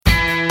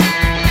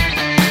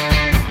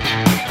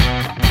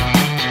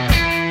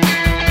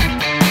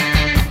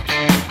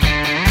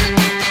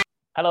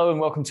Hello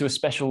and welcome to a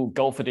special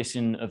golf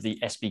edition of the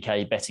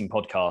SBK betting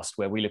podcast,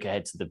 where we look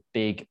ahead to the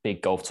big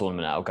golf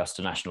tournament at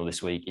Augusta National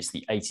this week. It's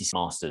the 80th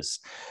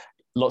Masters.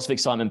 Lots of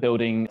excitement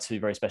building, two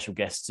very special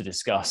guests to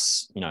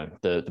discuss,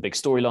 the big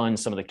storylines,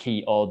 some of the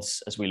key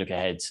odds as we look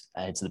ahead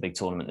to the big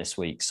tournament this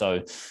week.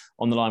 So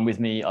on the line with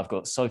me, I've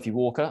got Sophie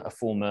Walker, a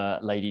former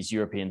ladies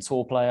European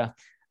Tour player,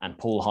 and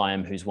Paul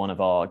Hyam, who's one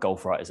of our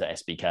golf writers at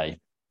SBK.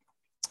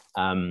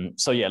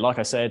 Like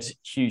I said,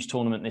 huge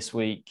tournament this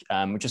week.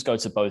 We'll just go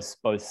to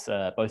both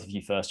of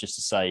you first, just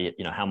to say,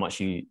 how much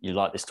you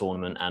like this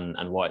tournament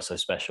and why it's so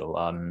special.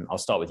 I'll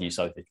start with you,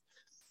 Sophie.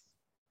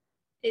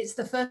 It's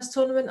the first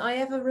tournament I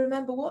ever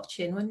remember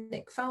watching, when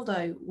Nick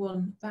Faldo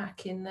won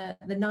back in the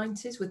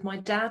 90s with my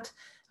dad.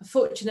 I'm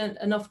fortunate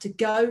enough to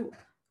go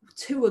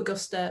to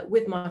Augusta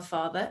with my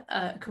father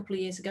a couple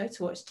of years ago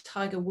to watch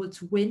Tiger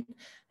Woods win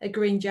a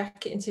green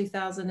jacket in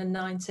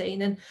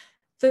 2019. And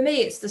for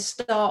me, it's the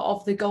start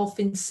of the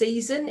golfing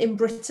season in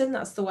Britain.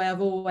 That's the way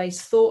I've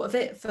always thought of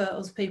it, for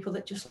us people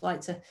that just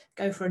like to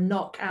go for a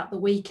knock out the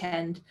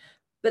weekend.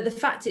 But the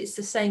fact it's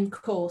the same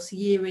course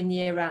year in,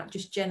 year out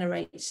just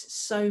generates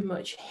so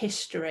much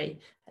history.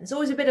 And there's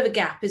always a bit of a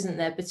gap, isn't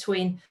there,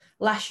 between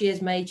last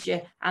year's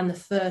major and the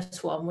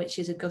first one, which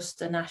is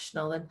Augusta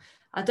National. And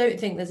I don't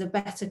think there's a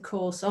better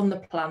course on the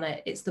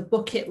planet. It's the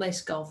bucket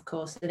list golf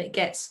course, and it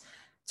gets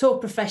tour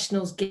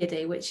professionals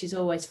giddy, which is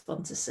always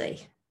fun to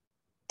see.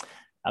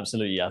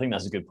 Absolutely. I think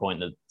that's a good point,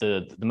 that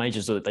the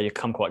majors, they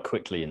come quite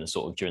quickly in the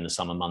sort of during the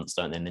summer months,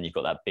 don't they? And then you've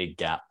got that big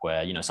gap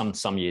where,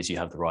 some years you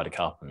have the Ryder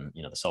Cup and,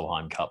 the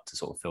Solheim Cup to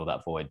sort of fill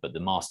that void. But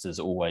the Masters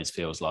always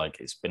feels like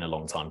it's been a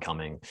long time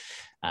coming.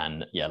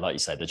 And yeah, like you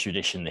say, the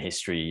tradition, the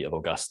history of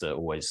Augusta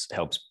always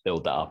helps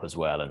build that up as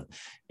well. And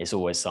it's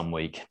always some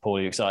week. Paul,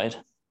 are you excited?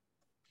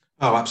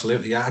 Oh,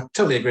 absolutely. Yeah, I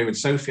totally agree with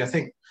Sophie. I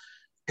think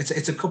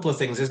it's a couple of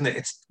things, isn't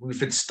it? We've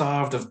been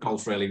starved of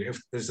golf, really.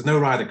 If there's no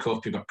Ryder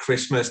Cup, you've got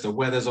Christmas, the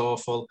weather's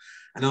awful,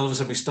 and all of a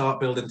sudden we start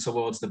building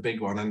towards the big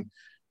one. And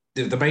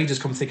the majors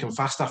come thick and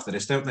fast after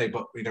this, don't they?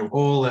 But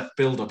all that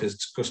build-up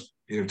is just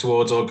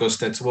towards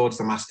Augusta, towards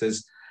the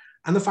Masters.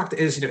 And the fact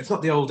is, it's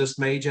not the oldest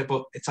major,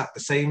 but it's at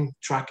the same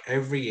track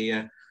every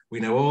year. We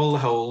know all the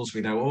holes,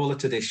 we know all the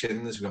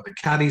traditions. We've got the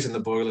caddies and the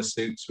boiler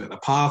suits, we've got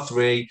the par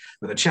three,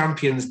 we've got the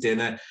champions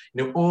dinner.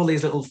 All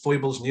these little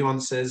foibles,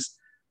 nuances.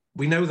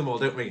 We know them all,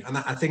 don't we? And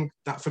I think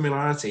that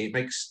familiarity, it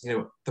makes,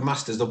 the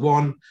Masters, the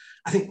one,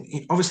 I think,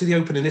 obviously the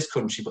Open in this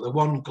country, but the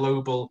one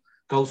global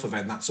golf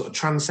event that sort of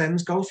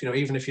transcends golf.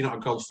 Even if you're not a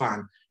golf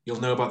fan,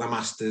 you'll know about the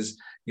Masters,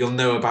 you'll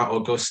know about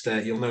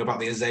Augusta, you'll know about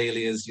the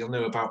Azaleas, you'll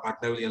know about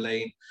Magnolia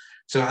Lane.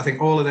 So I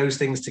think all of those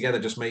things together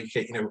just make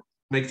it,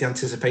 make the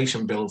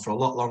anticipation build for a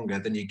lot longer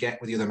than you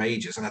get with the other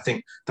majors. And I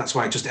think that's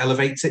why it just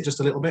elevates it just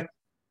a little bit.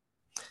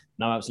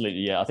 No,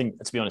 absolutely. Yeah. I think,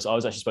 to be honest, I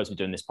was actually supposed to be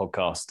doing this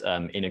podcast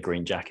in a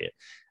green jacket.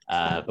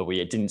 But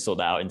we didn't sort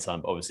that out in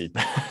time. Obviously,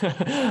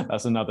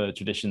 that's another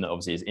tradition that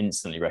obviously is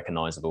instantly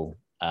recognisable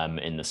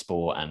in the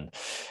sport. And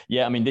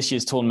yeah, I mean, this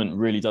year's tournament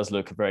really does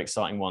look a very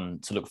exciting one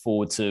to look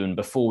forward to. And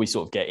before we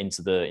sort of get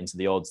into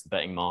the odds, the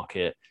betting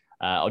market,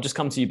 I'll just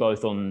come to you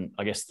both on,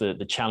 I guess,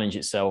 the challenge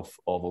itself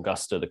of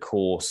Augusta, the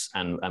course,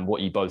 and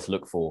what you both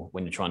look for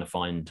when you're trying to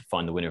find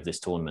the winner of this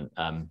tournament.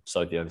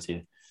 Sophie, over to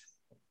you.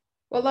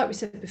 Well, like we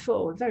said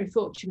before, we're very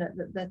fortunate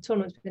that the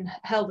tournament's been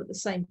held at the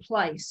same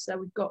place. So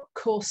we've got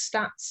course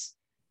stats.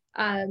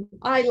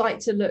 I like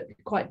to look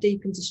quite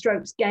deep into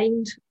strokes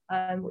gained,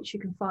 which you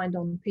can find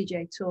on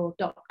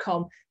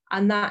pgatour.com.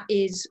 And that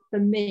is, for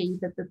me,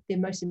 the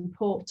most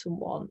important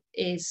one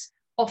is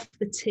off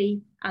the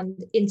tee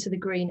and into the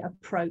green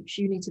approach.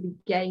 You need to be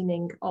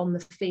gaining on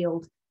the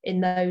field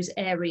in those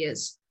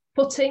areas.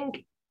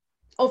 Putting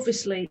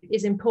obviously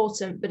is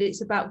important, but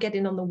it's about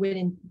getting on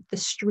the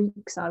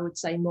streaks, I would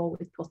say, more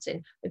with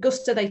putting.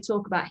 Augusta, they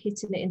talk about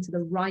hitting it into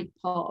the right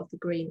part of the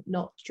green,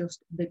 not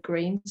just the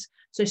greens.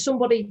 So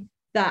somebody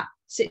that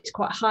sits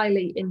quite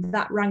highly in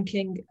that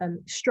ranking,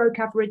 stroke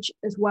average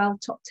as well,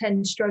 top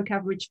 10 stroke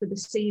average for the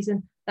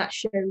season, that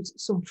shows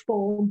some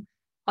form.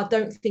 I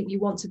don't think you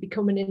want to be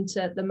coming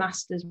into the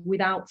Masters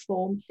without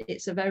form.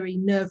 It's a very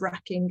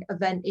nerve-wracking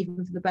event,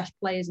 even for the best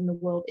players in the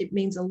world. It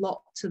means a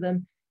lot to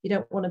them. You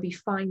don't want to be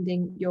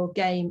finding your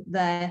game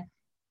there.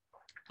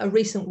 A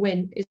recent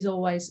win is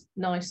always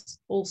nice.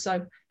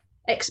 Also,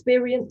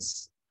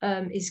 experience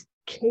is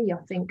key,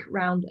 I think,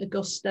 round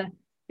Augusta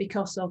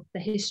because of the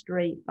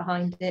history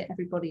behind it.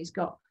 Everybody's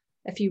got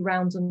a few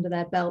rounds under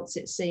their belts,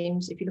 it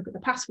seems. If you look at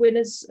the past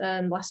winners,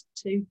 last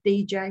two,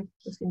 DJ,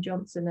 Dustin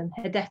Johnson, and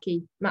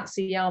Hideki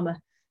Matsuyama,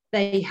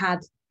 they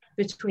had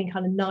between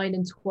kind of 9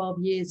 and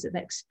 12 years of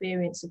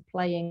experience of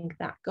playing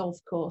that golf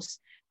course.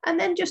 And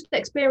then just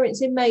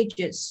experience in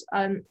majors.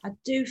 I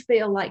do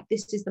feel like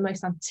this is the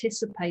most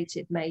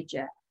anticipated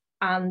major.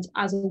 And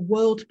as a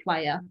world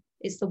player,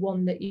 it's the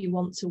one that you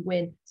want to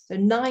win. So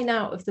 9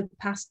 out of the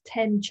past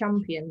 10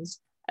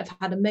 champions have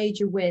had a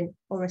major win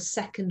or a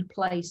second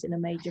place in a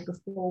major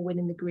before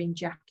winning the green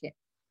jacket.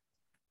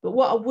 But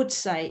what I would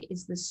say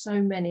is there's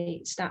so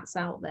many stats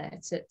out there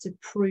to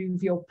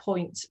prove your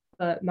point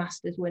for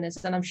Masters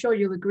winners. And I'm sure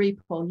you'll agree,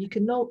 Paul, you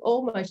can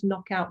almost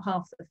knock out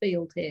half the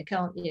field here,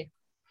 can't you?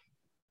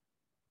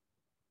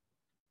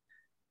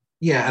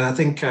 Yeah, and I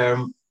think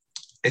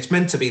it's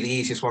meant to be the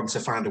easiest one to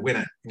find a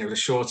winner. You know, the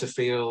shorter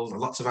field,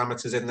 lots of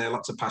amateurs in there,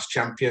 lots of past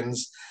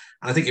champions.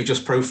 And I think you've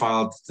just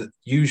profiled the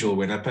usual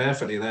winner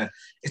perfectly there.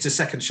 It's a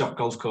second shot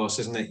golf course,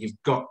 isn't it?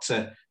 You've got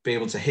to be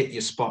able to hit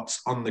your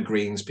spots on the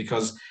greens,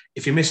 because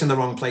if you're missing the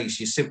wrong place,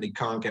 you simply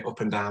can't get up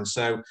and down.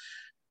 So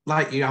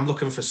like you, I'm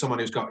looking for someone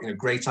who's got,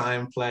 great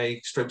iron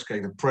play, strokes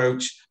gain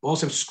approach, but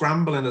also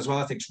scrambling as well.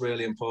 I think is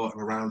really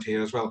important around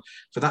here as well.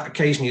 For that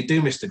occasion, you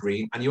do miss the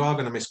green, and you are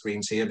going to miss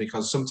greens here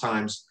because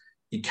sometimes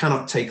you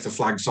cannot take the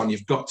flags on.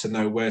 You've got to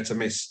know where to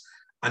miss,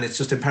 and it's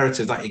just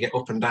imperative that you get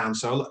up and down.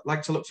 So I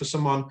like to look for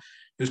someone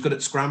who's good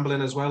at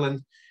scrambling as well.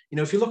 And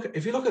if you look at the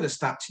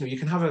stats, you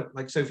can have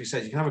like Sophie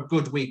says, you can have a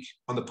good week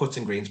on the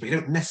putting greens, but you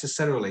don't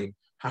necessarily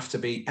have to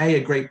be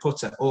a great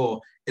putter or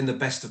in the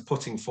best of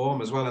putting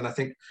form as well. And I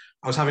think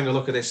I was having a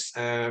look at this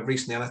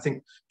recently, and I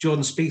think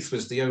Jordan Spieth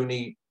was the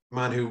only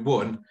man who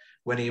won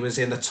when he was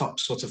in the top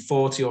sort of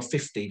 40 or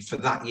 50 for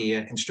that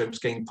year in strokes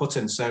gained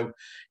putting. So,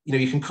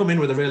 you can come in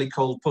with a really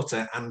cold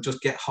putter and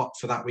just get hot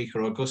for that week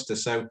or Augusta.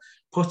 So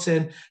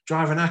putting,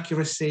 driving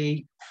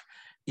accuracy,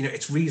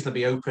 it's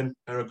reasonably open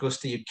at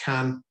Augusta.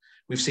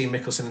 We've seen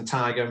Mickelson and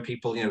Tiger and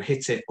people,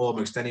 hit it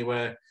almost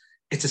anywhere.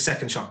 It's a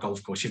second shot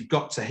golf course. You've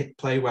got to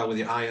play well with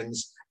your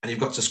irons, and you've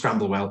got to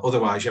scramble well.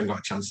 Otherwise, you haven't got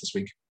a chance this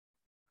week.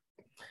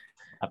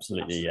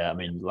 Absolutely, yeah. I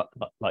mean,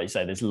 like you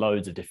say, there's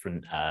loads of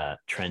different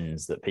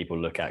trends that people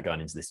look at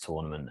going into this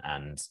tournament,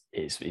 and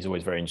it's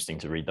always very interesting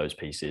to read those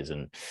pieces.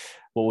 And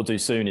what we'll do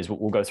soon is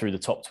we'll go through the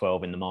top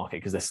 12 in the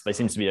market, because there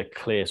seems to be a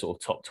clear sort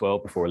of top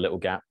 12 before a little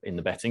gap in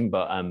the betting.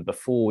 But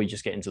before we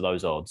just get into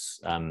those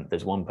odds,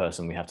 there's one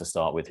person we have to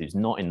start with who's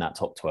not in that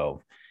top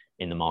 12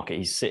 in the market.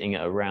 He's sitting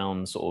at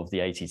around sort of the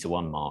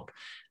 80-1 mark.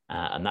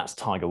 And that's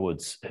Tiger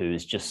Woods, who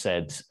has just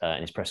said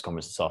in his press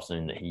conference this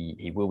afternoon that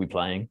he will be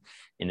playing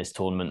in this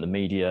tournament. The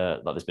media,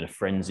 like there's been a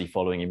frenzy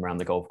following him around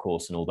the golf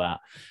course and all that.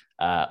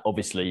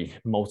 Obviously,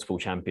 multiple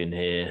champion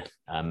here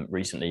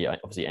recently,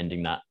 obviously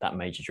ending that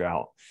major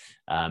drought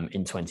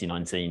in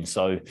 2019.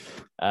 So,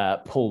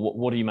 Paul,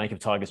 what do you make of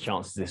Tiger's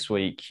chances this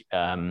week?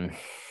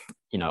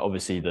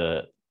 Obviously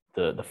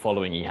the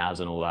following he has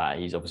and all that.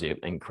 He's obviously an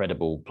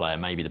incredible player,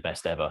 maybe the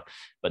best ever.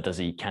 But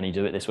can he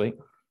do it this week?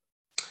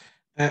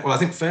 Well, I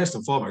think first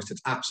and foremost,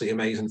 it's absolutely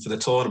amazing for the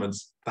tournament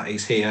that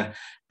he's here.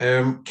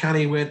 Can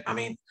he win? I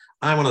mean,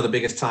 I'm one of the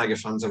biggest Tiger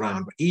fans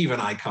around, but even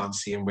I can't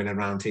see him winning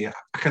around here.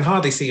 I can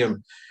hardly see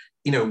him,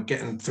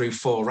 getting through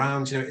 4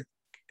 rounds.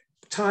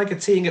 Tiger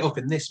teeing it up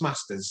in this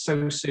Masters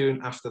so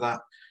soon after that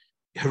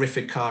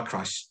horrific car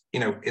crash,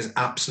 is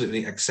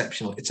absolutely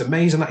exceptional. It's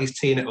amazing that he's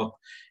teeing it up.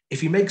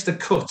 If he makes the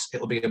cut,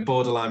 it'll be a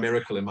borderline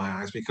miracle in my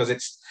eyes, because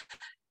it's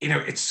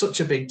such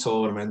a big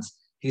tournament.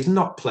 He's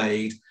not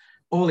played.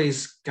 All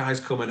these guys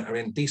coming are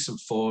in decent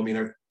form.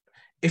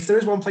 If there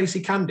is one place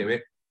he can do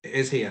it, it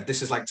is here.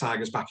 This is like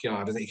Tiger's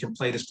backyard, and he can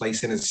play this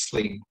place in his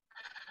sleep.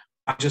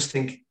 I just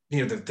think,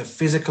 the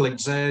physical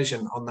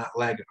exertion on that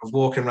leg of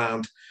walking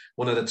around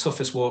one of the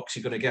toughest walks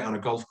you're going to get on a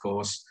golf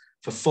course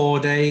for 4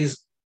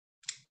 days.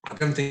 I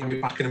don't think I'll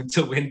be backing him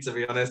to win, to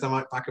be honest. I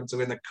might back him to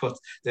win the cut,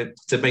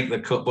 to make the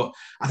cut. But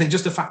I think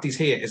just the fact he's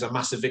here is a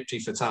massive victory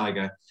for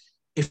Tiger.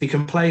 If he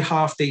can play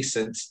half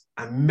decent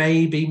and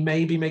maybe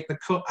make the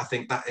cut, I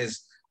think that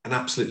is an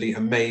absolutely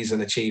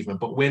amazing achievement.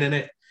 But winning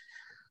it,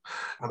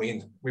 I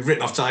mean, we've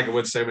written off Tiger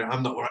Woods, so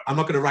I'm not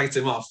going to write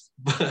him off,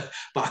 but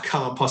I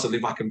can't possibly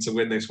back him to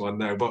win this one,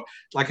 no. But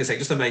like I say,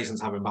 just amazing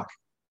to have him back.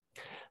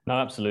 No,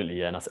 absolutely,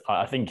 yeah. And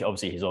I think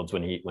obviously his odds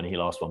when he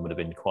last won would have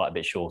been quite a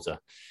bit shorter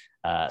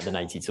than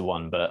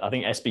 80-1. But I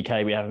think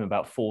SBK, we have him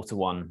about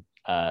 4-1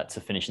 to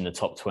finish in the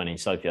top 20.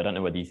 Sophie, I don't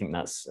know whether you think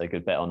that's a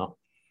good bet or not.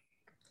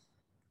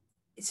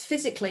 It's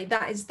physically,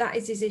 that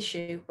is his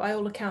issue. By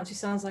all accounts, he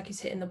sounds like he's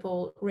hitting the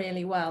ball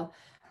really well.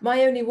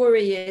 My only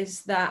worry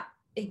is that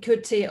he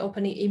could tee it up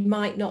and he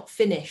might not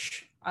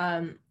finish.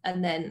 And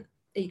then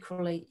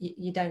equally,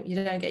 you don't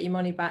get your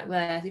money back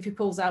there. If he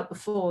pulls out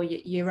before,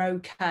 you're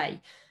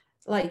okay.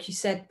 Like you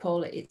said,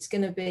 Paul, it's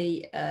going to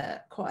be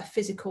quite a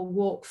physical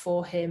walk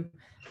for him.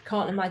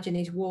 Can't imagine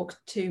he's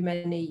walked too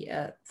many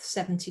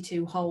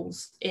 72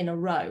 holes in a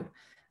row.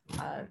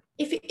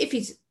 If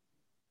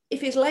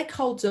his leg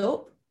holds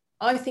up,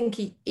 I think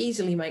he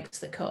easily makes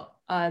the cut.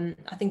 I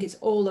think it's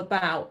all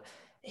about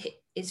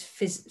his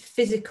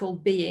physical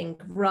being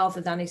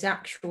rather than his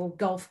actual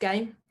golf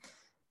game.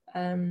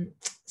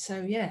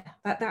 So yeah,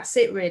 that's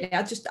it really.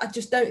 I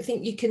just don't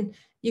think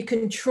you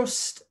can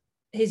trust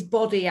his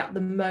body at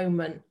the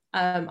moment.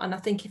 And I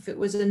think if it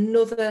was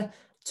another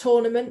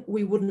tournament,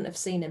 we wouldn't have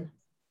seen him.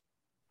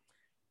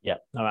 Yeah,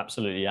 no,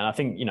 absolutely. And I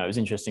think, it was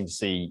interesting to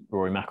see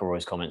Rory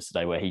McIlroy's comments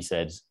today where he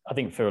said, I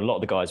think for a lot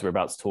of the guys we're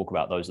about to talk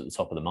about, those at the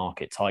top of the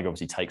market, Tiger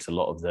obviously takes a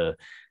lot of the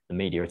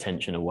media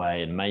attention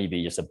away and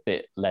maybe just a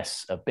bit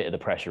of the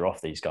pressure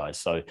off these guys.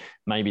 So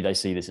maybe they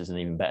see this as an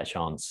even better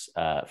chance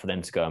for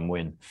them to go and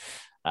win.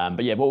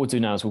 But yeah, what we'll do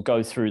now is we'll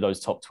go through those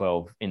top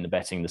 12 in the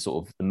betting, the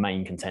sort of the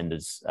main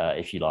contenders,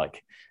 if you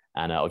like.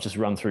 And I'll just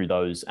run through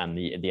those and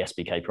the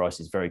SBK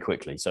prices very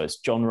quickly. So it's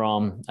John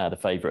Rahm, the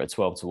favourite at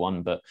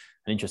 12-1. But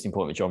an interesting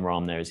point with John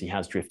Rahm there is he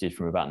has drifted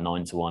from about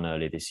 9-1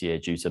 earlier this year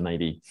due to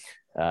maybe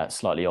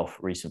slightly off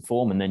recent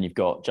form. And then you've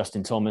got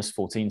Justin Thomas,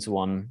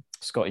 14-1,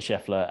 Scotty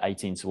Scheffler,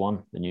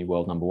 18-1, the new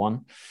world number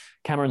one.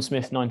 Cameron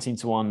Smith,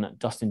 19-1,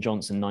 Dustin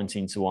Johnson,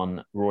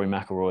 19-1, Rory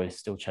McIlroy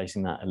still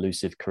chasing that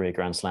elusive career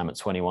Grand Slam at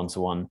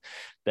 21-1.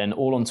 Then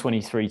all on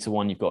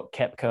 23-1, you've got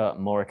Koepka,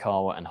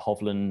 Morikawa and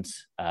Hovland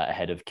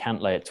ahead of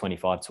Cantlay at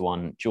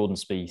 25-1, Jordan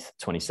Spieth,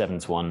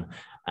 27-1,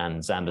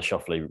 and Xander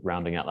Schauffele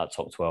rounding out that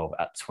top 12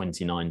 at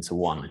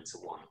 29-1.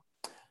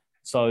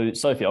 So,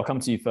 Sophie, I'll come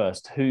to you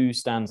first. Who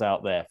stands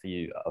out there for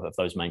you of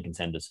those main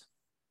contenders?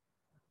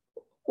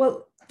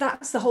 Well,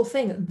 that's the whole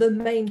thing. The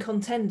main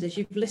contenders,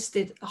 you've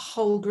listed a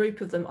whole group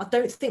of them. I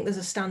don't think there's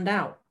a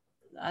standout,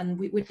 and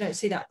we don't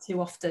see that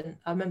too often.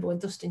 I remember when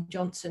Dustin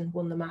Johnson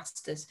won the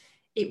Masters,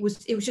 it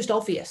was just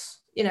obvious.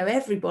 You know,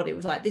 everybody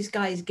was like, this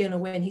guy is going to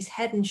win. He's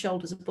head and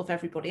shoulders above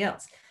everybody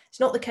else. It's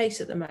not the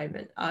case at the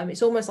moment.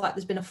 It's almost like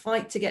there's been a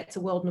fight to get to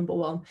world number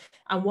one,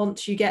 and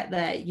once you get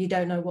there, you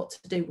don't know what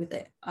to do with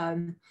it.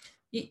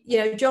 You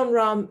know, John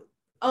Rahm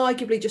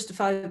arguably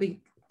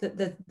justifiably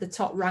the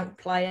top ranked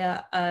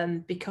player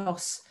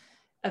because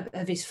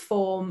of his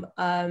form.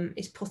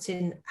 His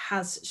putting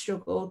has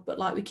struggled, but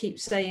like we keep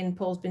saying,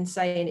 Paul's been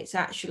saying, it's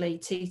actually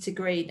tee to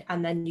green,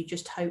 and then you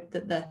just hope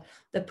that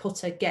the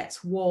putter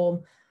gets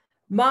warm.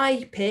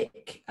 My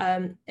pick,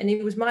 and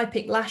it was my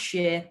pick last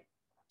year,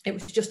 it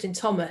was Justin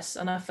Thomas,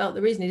 and I felt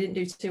the reason he didn't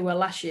do too well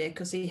last year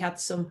because he had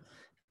some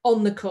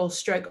on the course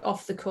stroke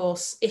off the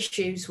course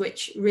issues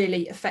which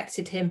really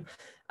affected him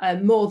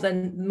more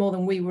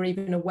than we were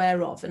even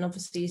aware of, and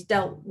obviously he's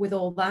dealt with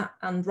all that,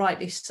 and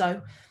rightly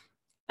so.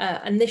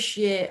 And this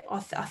year, I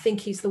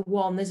think he's the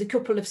one. There's a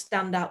couple of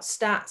standout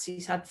stats.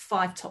 He's had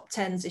 5 top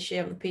 10s this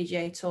year on the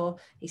PGA Tour.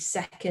 He's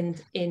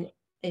second in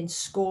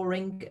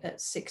scoring at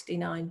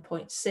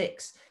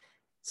 69.6.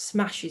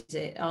 Smashes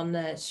it on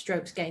the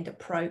strokes gained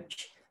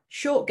approach.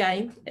 Short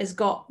game has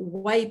got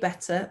way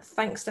better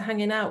thanks to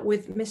hanging out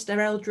with Mr.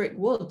 Eldrick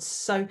Woods.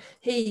 So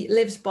he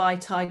lives by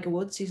Tiger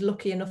Woods. He's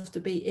lucky enough to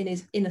be in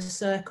his inner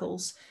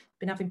circles.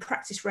 Been having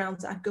practice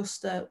rounds at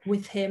Augusta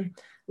with him,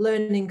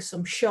 learning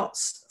some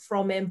shots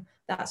from him.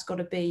 That's got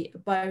to be a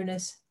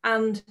bonus.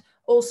 And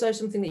also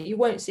something that you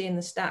won't see in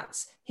the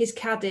stats, his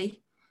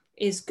caddy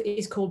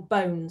is called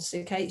Bones.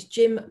 Okay, it's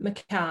Jim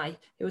Mackay,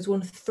 who has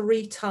won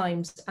 3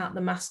 times at the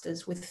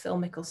Masters with Phil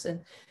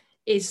Mickelson,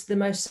 is the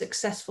most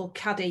successful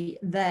caddy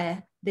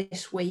there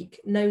this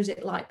week, knows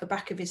it like the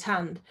back of his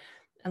hand.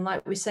 And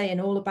like we're saying,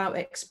 all about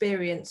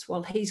experience.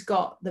 Well, he's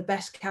got the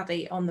best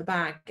caddy on the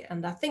bag.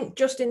 And I think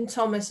Justin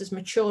Thomas has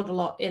matured a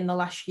lot in the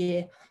last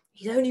year.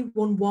 He's only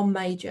won 1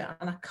 major,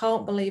 and I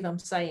can't believe I'm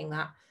saying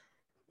that.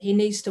 He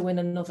needs to win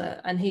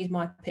another, and he's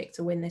my pick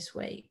to win this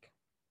week.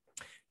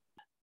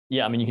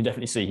 Yeah, I mean, you can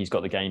definitely see he's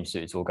got the game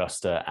suited to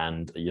Augusta,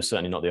 and you're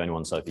certainly not the only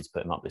one, Sophie, to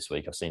put him up this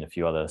week. I've seen a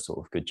few other sort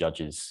of good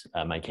judges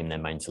make him their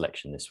main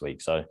selection this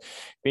week. So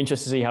be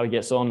interested to see how he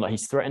gets on. Like,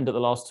 he's threatened at the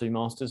last 2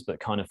 Masters, but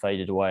kind of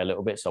faded away a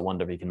little bit. So I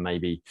wonder if he can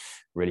maybe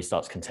really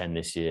start to contend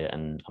this year.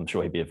 And I'm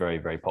sure he'd be a very,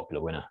 very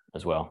popular winner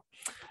as well.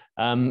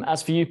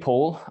 As for you,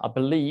 Paul, I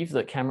believe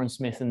that Cameron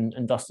Smith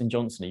and Dustin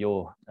Johnson are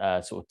your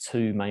sort of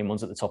 2 main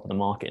ones at the top of the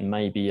market, and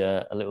maybe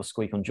a little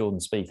squeak on Jordan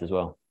Spieth as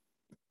well.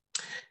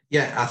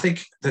 Yeah, I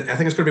think it's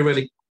going to be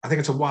really. I think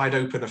it's a wide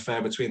open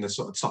affair between the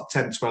sort of top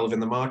 10, 12 in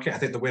the market. I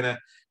think the winner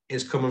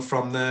is coming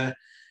from there.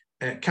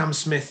 Cam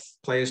Smith,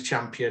 Players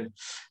Champion.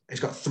 He's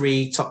got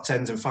 3 top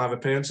 10s and 5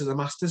 appearances at the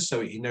Masters,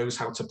 so he knows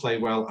how to play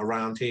well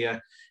around here.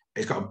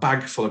 He's got a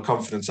bag full of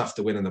confidence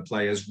after winning the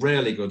Players.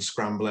 Really good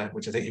scrambler,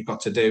 which I think you've got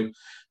to do.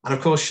 And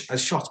of course,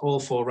 has shot all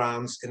 4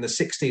 rounds in the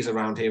 60s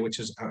around here, which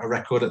is a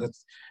record at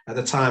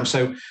the time.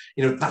 So,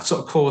 you know, that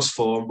sort of course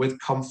form with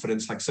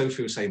confidence, like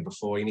Sophie was saying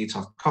before, you need to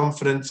have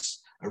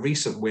confidence, a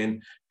recent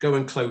win,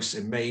 going close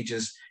in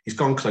majors. He's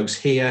gone close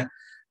here.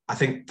 I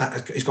think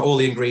that he's got all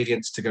the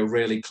ingredients to go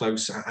really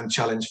close and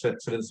challenge for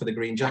the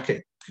green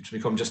jacket, to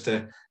become just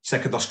a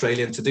second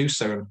Australian to do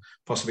so, and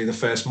possibly the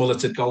first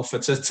mulleted golfer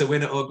to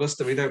win at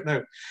Augusta. We don't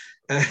know.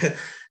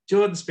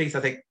 Jordan Spieth,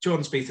 I think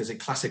Jordan Spieth is a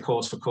classic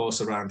horse for course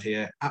around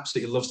here.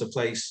 Absolutely loves the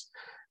place.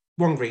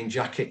 1 green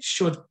jacket,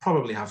 should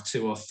probably have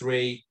 2 or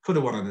 3. Could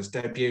have won on his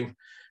debut.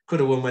 Could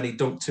have won when he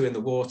dunked 2 in the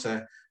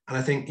water. And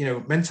I think, you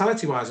know,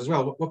 mentality-wise as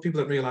well, what people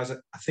don't realise,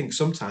 I think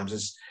sometimes,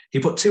 is he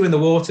put 2 in the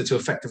water to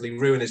effectively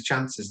ruin his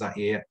chances that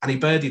year, and he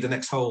birdied the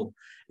next hole.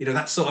 You know,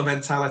 that sort of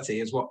mentality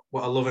is what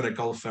I love in a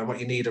golfer and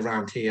what you need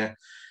around here.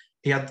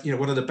 He had, you know,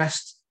 one of the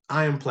best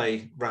iron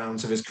play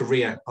rounds of his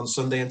career on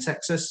Sunday in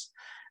Texas,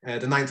 the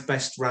 9th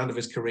best round of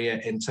his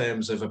career in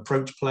terms of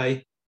approach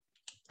play.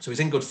 So he's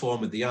in good form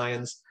with the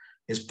irons.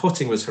 His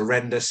putting was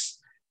horrendous.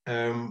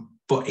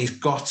 But he's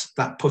got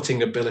that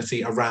putting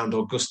ability around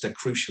Augusta,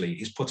 crucially.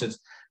 He's putted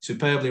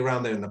superbly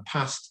around there in the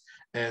past.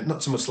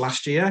 Not so much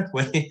last year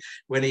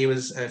when he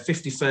was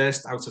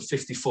 51st out of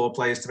 54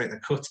 players to make the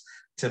cut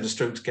terms of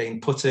strokes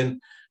gained putting,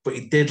 but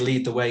he did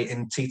lead the way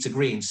in tee to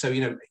green. So,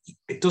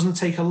 it doesn't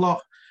take a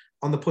lot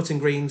on the putting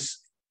greens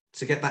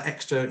to get that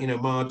extra,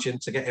 margin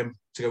to get him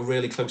to go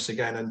really close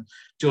again. And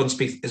Jordan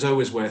Spieth is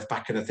always worth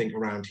backing, I think,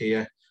 around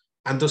here.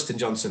 And Dustin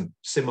Johnson,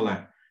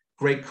 similar.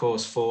 Great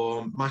course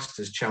form,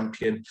 Masters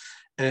champion.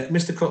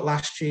 Missed the cut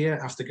last year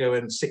after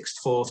going 6th,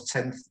 4th,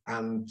 10th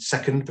and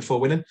 2nd before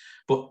winning.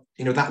 But,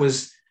 that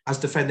was as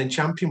defending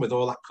champion with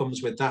all that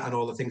comes with that and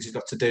all the things he's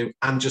got to do.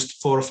 And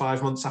just 4 or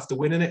 5 months after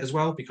winning it as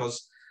well,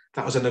 because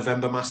that was a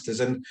November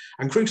Masters. And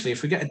crucially,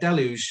 if we get a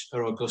deluge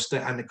or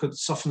Augusta and it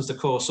softens the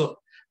course up,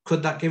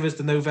 could that give us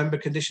the November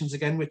conditions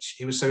again, which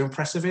he was so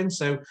impressive in?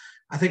 So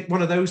I think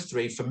one of those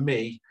three, for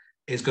me,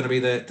 is going to be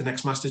the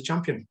next Masters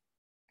champion.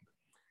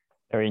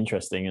 Very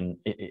interesting. And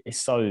it's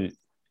so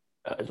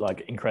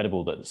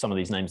incredible that some of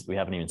these names that we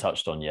haven't even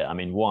touched on yet. I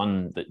mean,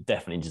 one that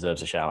definitely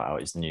deserves a shout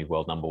out is the new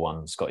world number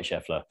one, Scotty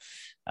Scheffler,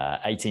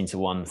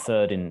 18-1,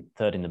 third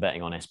in the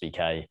betting on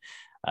SBK.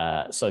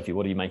 Sophie,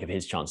 what do you make of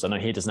his chance? I know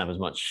he doesn't have as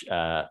much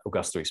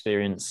Augusta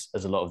experience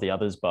as a lot of the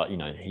others, but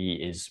he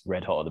is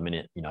red hot at the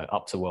minute.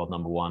 Up to world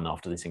number one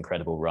after this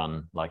incredible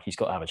run. Like, he's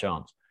got to have a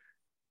chance.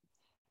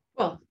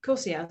 Well, of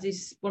course he has.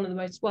 He's one of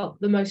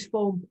the most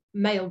formed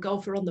male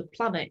golfer on the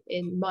planet,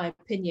 in my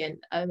opinion.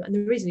 And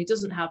the reason he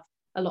doesn't have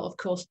a lot of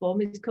course form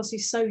is because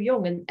he's so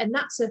young, and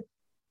that's a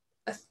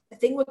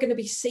thing we're going to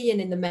be seeing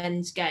in the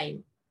men's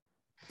game.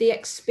 The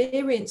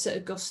experience at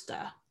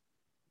Augusta.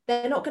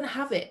 They're not going to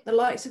have it. The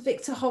likes of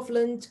Victor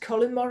Hovland,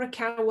 Colin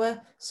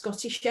Morikawa,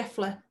 Scotty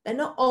Scheffler, they're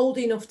not old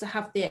enough to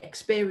have the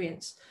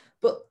experience.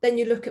 But then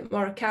you look at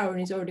Morikawa and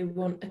he's already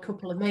won a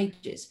couple of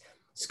majors.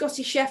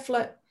 Scotty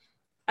Scheffler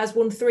has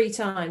won 3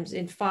 times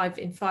in five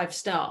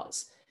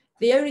starts.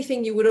 The only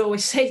thing you would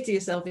always say to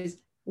yourself is,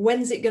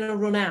 when's it going to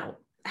run out?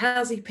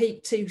 Has he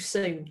peaked too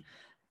soon?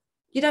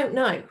 You don't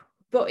know.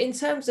 But in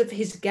terms of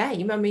his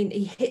game, I mean,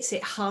 he hits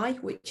it high,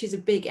 which is a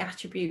big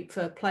attribute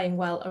for playing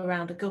well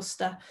around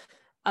Augusta.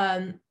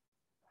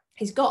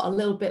 He's got a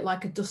little bit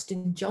like a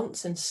Dustin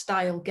Johnson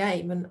style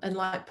game, and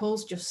like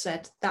Paul's just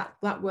said,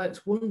 that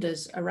works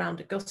wonders around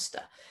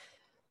Augusta.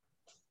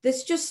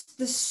 There's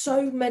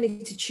so many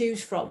to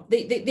choose from.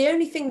 The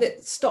only thing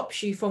that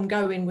stops you from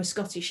going with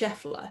Scotty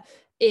Scheffler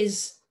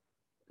is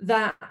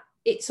that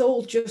it's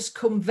all just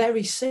come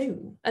very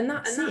soon, and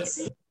that's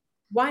it.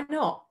 Why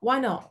not?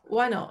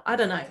 I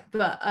don't know,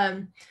 but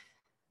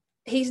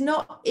he's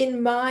not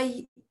in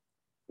my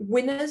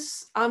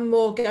winners. I'm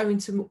more going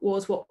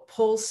towards what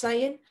Paul's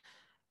saying,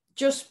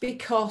 just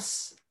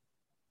because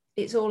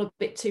it's all a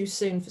bit too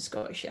soon for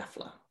Scotty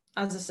Scheffler.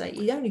 As I say,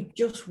 he only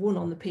just won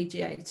on the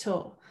PGA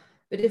Tour.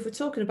 But if we're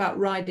talking about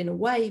riding a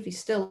wave, he's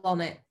still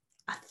on it.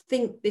 I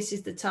think this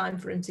is the time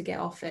for him to get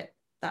off it.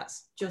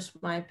 That's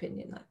just my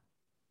opinion, though.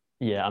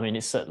 Yeah, I mean,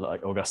 it's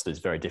like Augusta is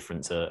very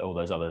different to all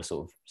those other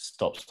sort of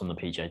stops on the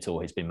PGA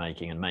Tour he's been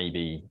making, and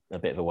maybe a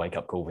bit of a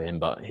wake-up call for him,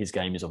 but his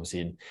game is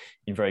obviously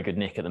in very good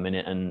nick at the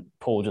minute. And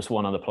Paul, just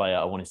one other player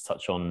I wanted to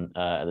touch on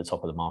at the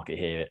top of the market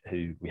here,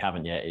 who we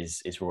haven't yet,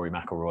 is Rory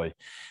McIlroy,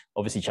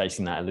 obviously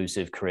chasing that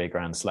elusive career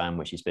Grand Slam,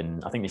 which he's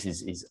been, I think this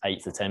is his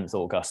 8th attempt at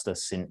Augusta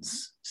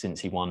since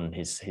he won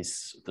his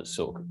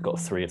sort of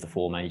got 3 of the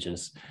 4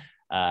 majors.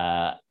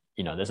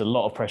 There's a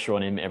lot of pressure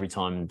on him every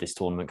time this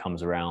tournament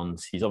comes around.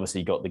 He's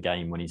obviously got the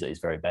game when he's at his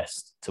very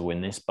best to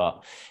win this,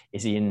 but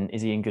is he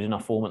in good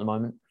enough form at the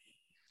moment?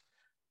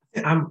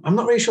 I'm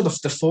not really sure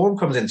the form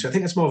comes into it. I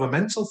think it's more of a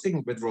mental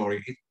thing with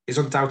Rory. He's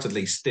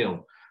undoubtedly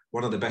still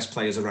one of the best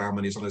players around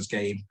when he's on his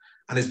game,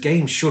 and his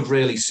game should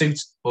really suit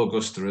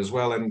Augusta as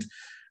well. And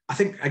I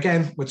think,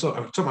 again, we're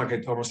talking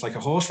about almost like a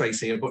horse race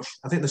here, but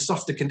I think the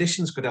softer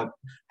conditions could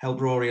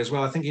help Rory as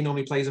well. I think he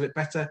normally plays a bit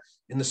better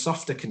in the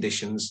softer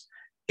conditions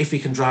if he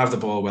can drive the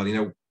ball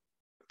well.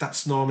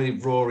 That's normally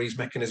Rory's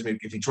mechanism.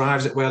 If he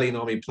drives it well, he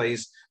normally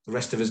plays the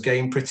rest of his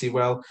game pretty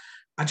well.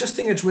 I just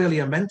think it's really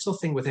a mental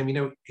thing with him.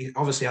 He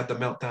obviously had the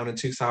meltdown in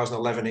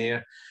 2011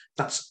 here.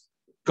 That's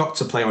got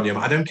to play on you.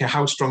 I don't care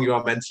how strong you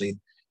are mentally.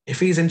 If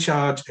he's in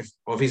charge,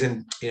 or if he's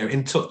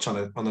in touch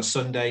on a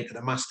Sunday at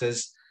the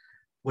Masters,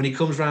 when he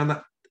comes round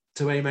that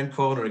to Amen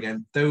corner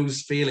again,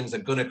 those feelings are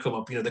going to come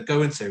up. They're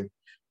going to.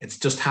 It's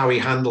just how he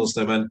handles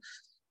them. And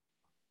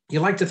you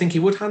like to think he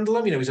would handle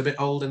them. He's a bit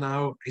older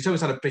now. He's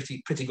always had a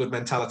pretty good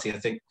mentality, I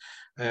think.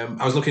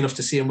 I was lucky enough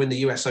to see him win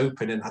the US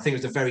Open, and I think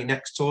it was the very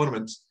next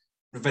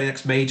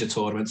major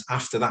tournament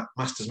after that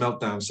Masters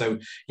meltdown. So,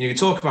 you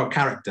talk about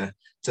character,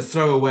 to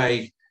throw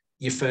away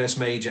your first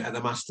major at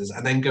the Masters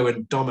and then go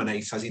and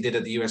dominate as he did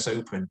at the US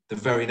Open, the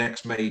very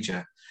next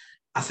major.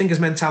 I think his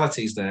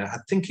mentality's there. I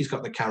think he's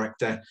got the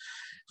character.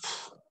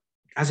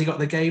 Has he got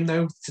the game,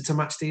 though, to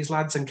match these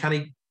lads? And can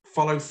he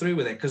follow through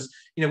with it? Because,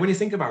 when you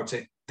think about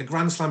it, the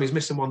Grand Slam, he's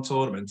missing 1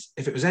 tournament.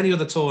 If it was any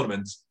other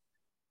tournament,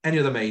 any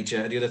other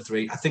major, the other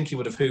 3, I think he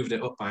would have hooved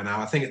it up by now.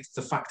 I think it's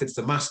the fact it's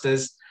the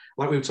Masters.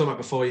 Like we were talking about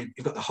before, you've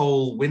got the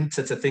whole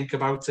winter to think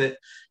about it.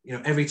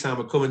 Every time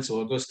we're coming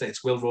to Augusta,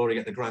 it's will Rory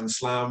get the Grand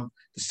Slam?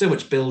 There's so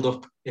much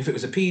build-up. If it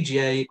was a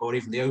PGA or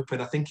even the Open,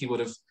 I think he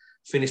would have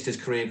finished his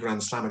career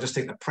Grand Slam. I just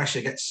think the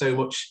pressure gets so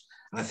much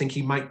And I think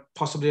he might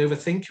possibly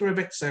overthink her a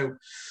bit. So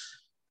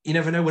you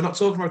never know. We're not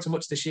talking about it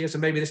much this year, so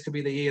maybe this could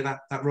be the year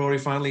that Rory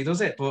finally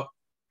does it. But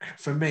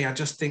for me, I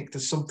just think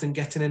there's something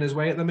getting in his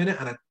way at the minute,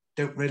 and I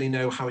don't really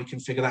know how he can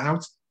figure that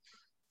out.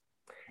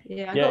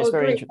 Yeah, I got to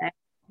agree there.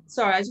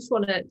 Sorry, I just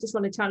want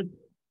to try to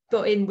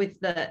butt in with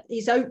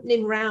his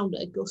opening round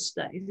at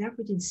Augusta. He's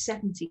averaging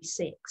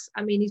 76.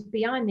 I mean, he's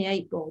behind the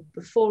 8 ball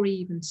before he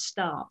even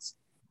starts,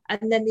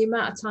 and then the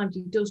amount of times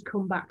he does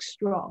come back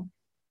strong.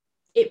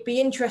 It'd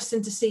be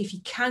interesting to see if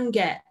he can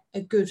get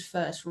a good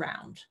first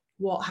round.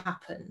 What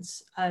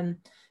happens? I'm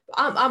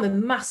a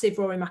massive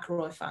Rory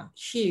McIlroy fan,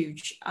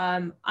 huge.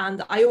 And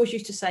I always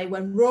used to say,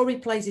 when Rory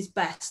plays his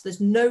best,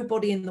 there's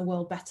nobody in the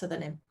world better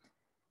than him.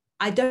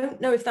 I don't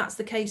know if that's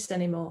the case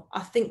anymore. I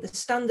think the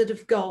standard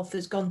of golf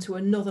has gone to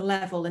another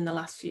level in the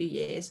last few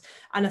years.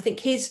 And I think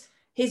his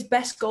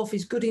best golf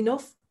is good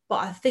enough,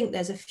 but I think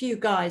there's a few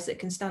guys that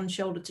can stand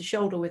shoulder to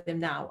shoulder with him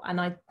now. And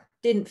I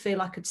didn't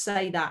feel I could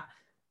say that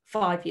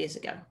 5 years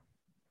ago.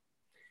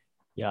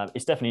 Yeah,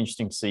 it's definitely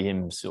interesting to see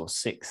him sort of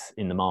sixth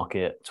in the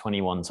market,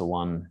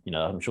 21-1. You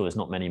know, I'm sure there's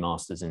not many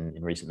Masters in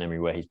recent memory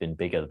where he's been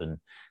bigger than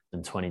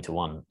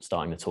 20-1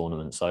 starting the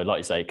tournament. So like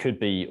you say, it could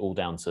be all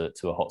down to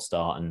a hot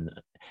start. And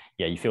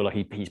yeah, you feel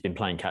like he's been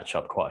playing catch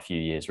up quite a few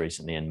years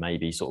recently and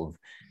maybe sort of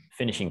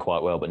finishing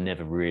quite well, but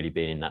never really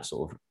being in that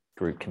sort of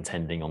group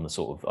contending on the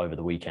sort of over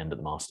the weekend at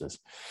the Masters.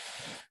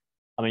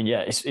 I mean,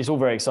 yeah, it's all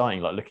very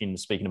exciting. Like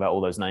speaking about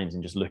all those names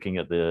and just looking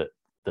at the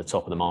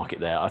top of the market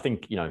there. I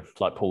think, you know,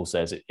 like Paul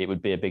says, it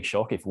would be a big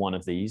shock if one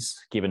of these,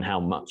 given how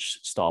much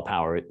star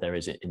power there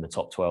is in the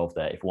top 12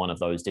 there, if one of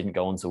those didn't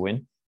go on to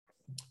win.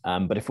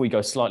 But if we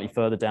go slightly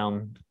further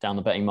down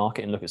the betting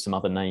market and look at some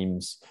other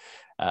names,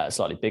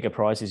 slightly bigger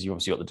prices, you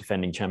obviously got the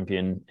defending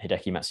champion,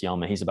 Hideki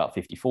Matsuyama. He's about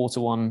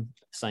 54-1.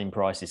 Same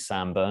price as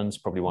Sam Burns,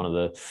 probably one of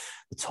the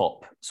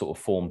top sort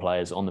of form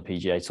players on the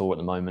PGA Tour at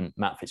the moment.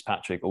 Matt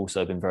Fitzpatrick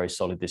also been very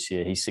solid this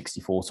year. He's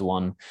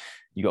 64-1.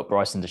 You got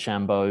Bryson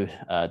DeChambeau,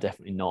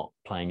 definitely not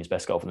playing his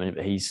best golf at the minute,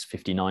 but he's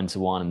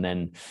 59-1. And then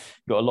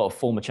you've got a lot of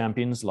former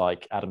champions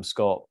like Adam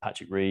Scott,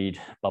 Patrick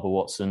Reed, Bubba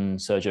Watson,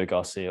 Sergio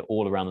Garcia,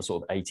 all around the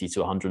sort of 80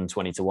 to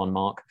 120-1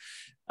 mark.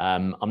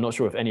 I'm not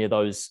sure if any of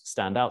those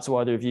stand out to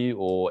either of you,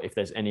 or if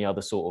there's any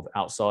other sort of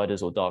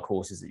outsiders or dark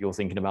horses that you're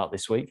thinking about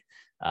this week.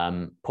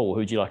 Paul,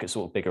 who do you like at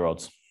sort of bigger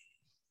odds?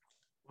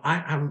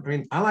 I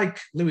like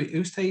Louis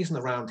Oosthuizen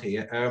around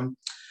here.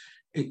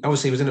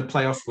 Obviously, he was in a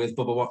playoff with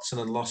Bubba Watson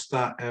and lost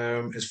that.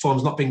 His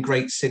form's not been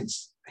great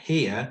since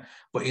here,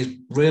 but he's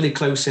really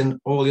close in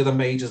all the other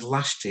majors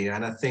last year.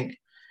 And I think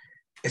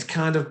it's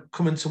kind of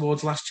coming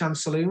towards last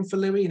chance saloon for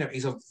Louis. You know,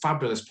 he's a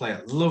fabulous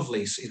player, lovely.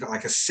 He's got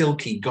like a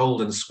silky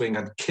golden swing.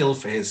 I'd kill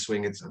for his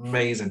swing. It's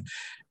amazing.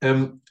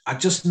 I'm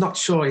just not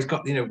sure he's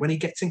got, you know, when he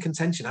gets in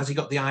contention, has he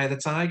got the eye of the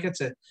tiger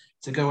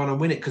to go on and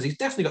win it? Because he's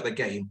definitely got the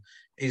game.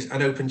 He's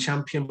an open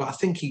champion, but I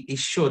think he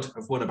should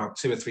have won about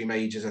 2 or 3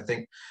 majors. I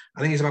think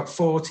he's about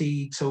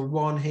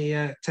 40-1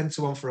 here,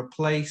 10-1 for a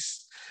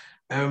place.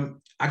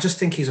 I just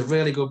think he's a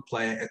really good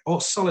player,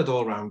 solid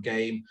all-round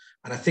game.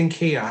 And I think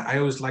here, I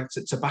always like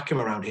to back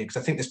him around here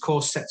because I think this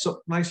course sets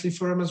up nicely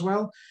for him as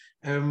well.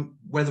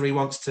 Whether he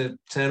wants to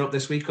turn up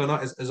this week or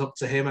not is up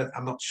to him.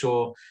 I'm not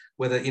sure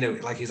whether, you know,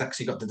 like he's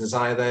actually got the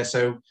desire there.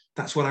 So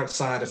that's one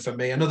outsider for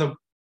me. Another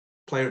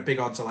player at big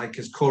odds I like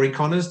is Corey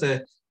Connors,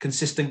 the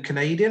consistent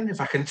Canadian,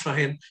 if I can try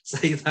and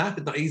say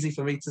that. Not easy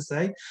for me to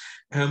say.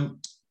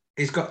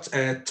 He's got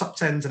top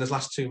 10s in his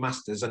last 2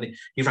 Masters, and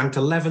he ranked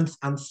 11th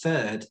and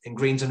 3rd in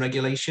greens and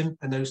regulation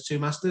in those 2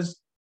 Masters.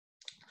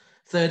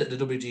 3rd at the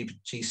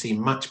WGC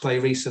match play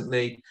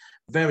recently.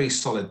 Very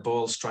solid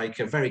ball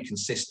striker, very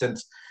consistent,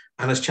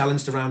 and has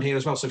challenged around here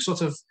as well. So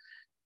sort of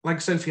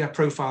like Sophia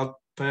profiled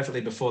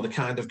perfectly before, the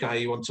kind of guy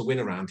you want to win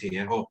around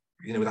here, or,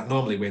 you know, that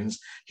normally wins.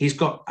 He's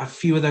got a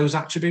few of those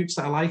attributes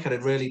that I like at a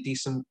really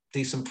decent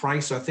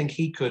price. So I think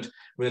he could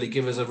really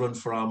give us a run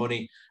for our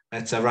money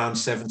at around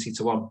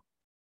 70-1.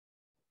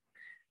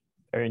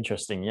 Very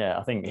interesting. Yeah,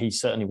 I think he's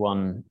certainly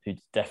one who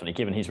definitely,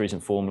 given his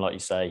recent form, like you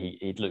say,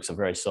 he looks a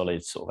very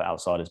solid sort of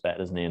outsider's bet,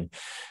 doesn't he? And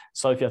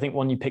Sophie, I think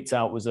one you picked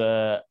out was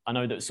I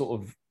know that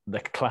sort of the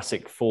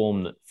classic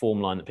form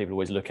line that people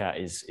always look at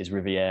is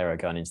Riviera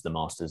going into the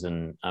Masters,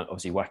 and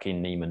obviously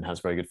Joaquin Niemann has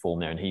very good form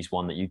there, and he's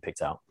one that you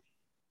picked out.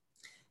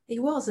 He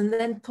was, and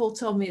then Paul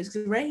told me it was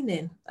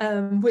raining,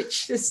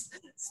 which just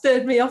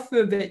stirred me off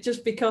a bit,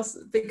 just because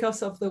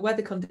of the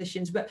weather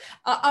conditions. But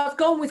I've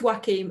gone with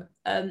Joaquin.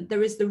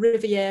 There is the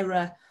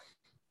Riviera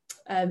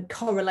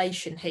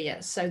correlation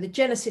here. So the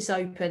Genesis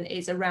Open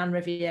is around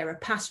Riviera.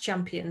 Past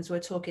champions, we're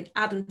talking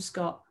Adam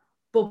Scott,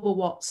 Bubba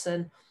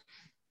Watson.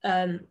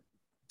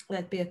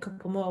 There'd be a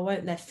couple more,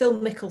 won't there? Phil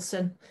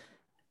Mickelson.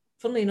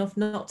 Funnily enough,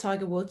 not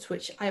Tiger Woods,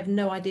 which I have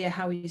no idea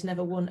how he's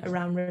never won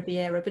around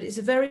Riviera, but it's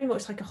very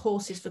much like a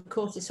horses for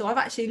courses. So I've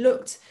actually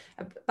looked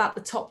about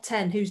the top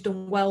 10 who's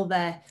done well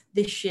there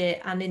this year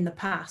and in the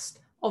past.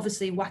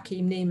 Obviously,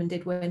 Joaquin Niemann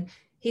did win.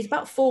 He's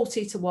about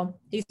 40-1.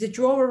 He's the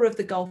drawer of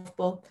the golf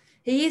ball.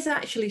 He is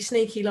actually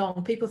sneaky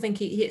long. People think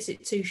he hits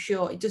it too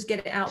short. He does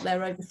get it out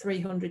there over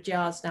 300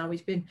 yards now.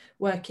 He's been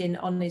working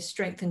on his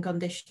strength and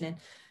conditioning.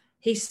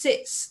 He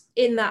sits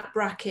in that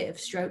bracket of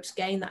strokes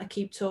gained that I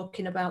keep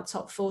talking about,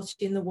 top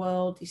 40 in the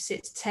world. He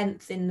sits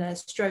 10th in the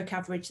stroke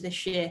average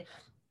this year.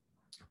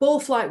 Ball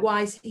flight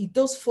wise, he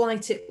does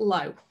flight it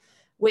low,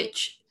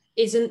 which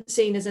isn't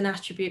seen as an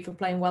attribute for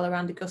playing well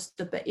around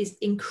Augusta, but is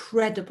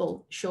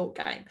incredible short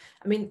game.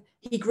 I mean,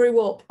 he grew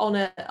up on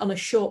a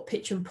short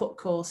pitch and putt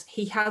course.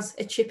 He has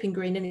a chipping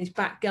green in his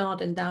back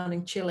garden down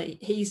in Chile.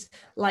 He's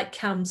like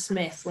Cam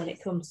Smith when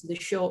it comes to the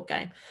short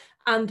game.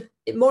 And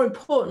more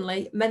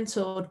importantly,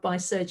 mentored by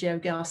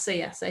Sergio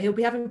Garcia. So he'll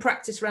be having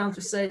practice rounds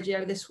with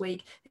Sergio this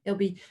week. He'll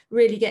be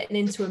really getting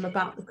into him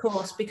about the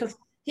course, because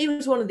he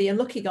was one of the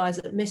unlucky guys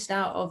that missed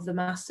out of the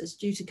Masters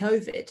due to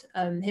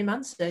COVID. Him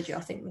and Sergio,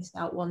 I think, missed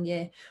out 1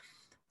 year.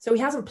 So he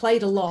hasn't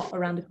played a lot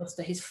around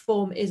Augusta. His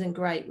form isn't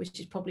great, which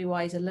is probably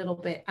why he's a little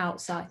bit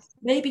outside.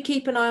 Maybe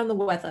keep an eye on the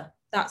weather.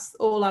 That's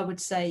all I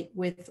would say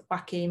with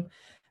Joaquim.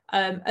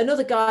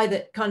 Another guy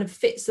that kind of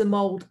fits the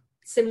mold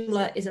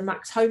similar is a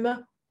Max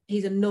Homer.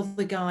 He's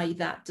another guy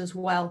that does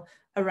well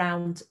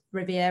around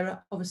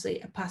Riviera. Obviously,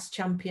 a past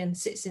champion,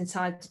 sits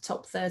inside the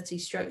top 30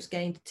 strokes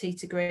gained tee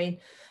to green.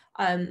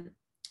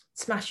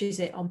 Smashes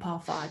it on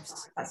par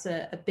fives. That's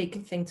a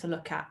big thing to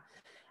look at.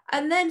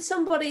 And then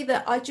somebody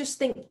that I just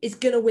think is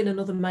going to win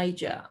another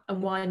major,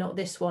 and why not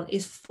this one,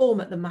 is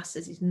form at the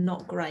Masters is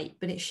not great,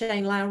 but it's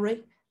Shane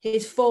Lowry.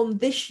 His form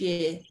this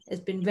year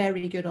has been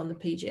very good on the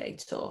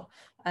PGA Tour.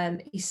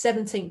 He's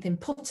 17th in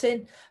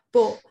putting,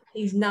 but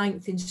he's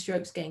 9th in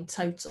strokes gained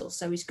total.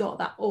 So he's got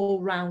that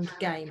all-round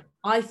game.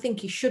 I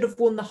think he should have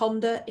won the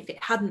Honda. If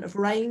it hadn't have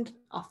rained,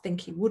 I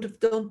think he would have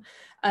done.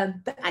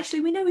 But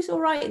actually, we know he's all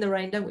right in the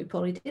rain, don't we,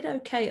 Paul? He did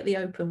okay at the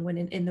Open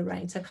winning in the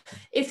rain. So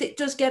if it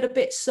does get a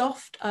bit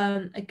soft,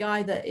 a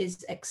guy that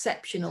is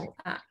exceptional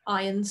at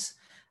irons,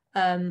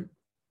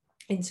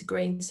 into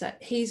green, so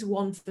he's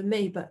one for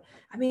me. But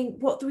I mean,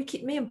 what do we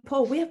keep? Me and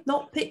Paul, we have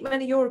not picked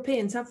many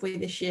Europeans, have we,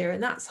 this year?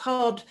 And that's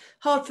hard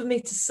for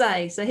me to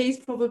say. So he's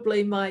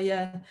probably my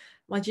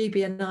my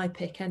GB&I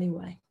pick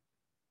anyway.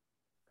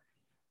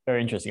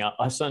 Very interesting.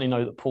 I certainly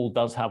know that Paul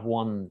does have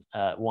one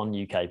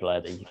UK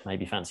player that he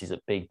maybe fancies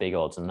at big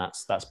odds, and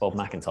that's Bob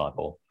McIntyre,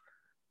 Paul.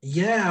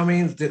 Yeah, I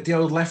mean, the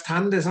old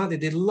left-handers, aren't they?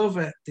 They love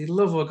it. They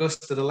love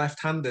Augusta, the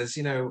left-handers,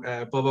 you know,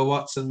 Bubba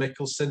Watson,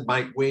 Mickelson,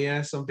 Mike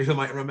Weir, some people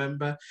might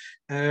remember.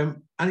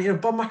 And, you know,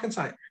 Bob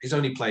McIntyre, he's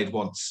only played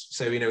once.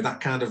 So, you know, that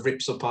kind of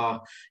rips up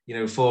our, you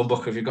know, form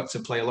book if you've got to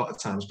play a lot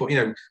of times. But, you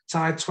know,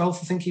 tied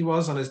 12th, I think he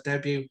was on his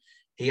debut.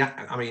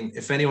 I mean,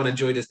 if anyone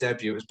enjoyed his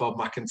debut, it was Bob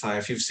McIntyre.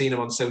 If you've seen him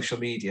on social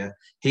media,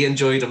 he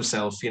enjoyed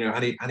himself, you know,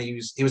 and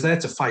he was there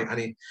to fight,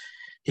 and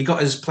he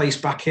got his place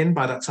back in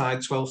by that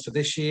tied 12th for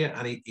this year,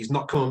 and he's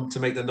not coming to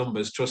make the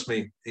numbers. Trust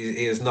me,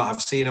 he is not.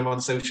 I've seen him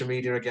on social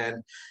media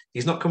again.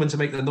 He's not coming to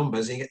make the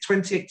numbers. He get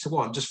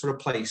 28-1 just for a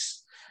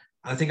place.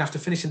 And I think after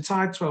finishing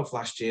tied 12th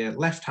last year,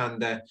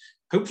 left-hander,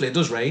 hopefully it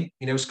does rain.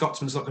 You know,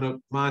 Scotsman's not going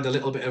to mind a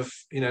little bit of,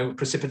 you know,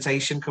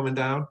 precipitation coming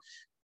down.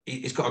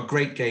 He's got a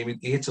great game.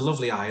 He hits a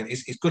lovely iron.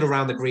 He's good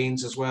around the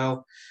greens as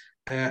well.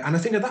 And I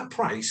think at that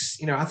price,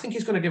 you know, I think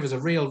he's going to give us a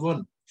real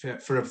run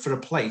for a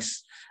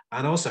place.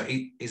 And also,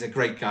 he's a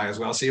great guy as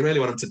well. So you really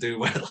want him to do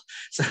well.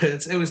 So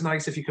it was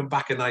nice if you can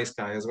back a nice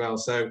guy as well.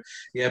 So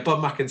yeah,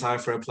 Bob McIntyre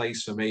for a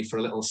place for me for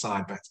a little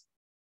side bet.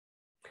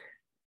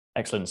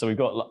 Excellent. So we've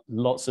got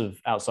lots of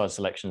outside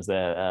selections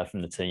there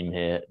from the team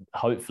here.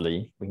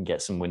 Hopefully we can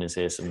get some winners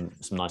here, some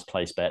nice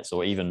place bets,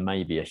 or even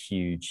maybe a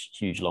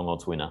huge long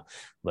odds winner.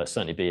 But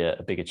certainly be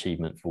a big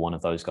achievement for one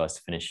of those guys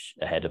to finish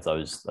ahead of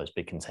those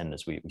big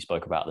contenders we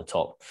spoke about at the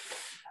top.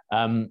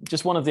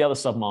 Just one of the other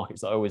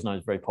sub-markets that I always know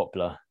is very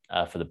popular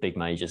for the big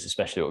majors,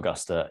 especially at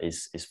Augusta,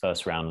 is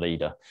first round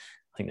leader.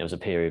 I think there was a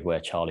period where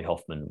Charlie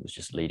Hoffman was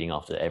just leading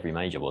after every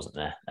major, wasn't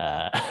there?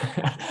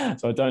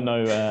 So I don't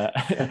know.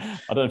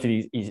 I don't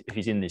know if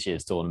he's in this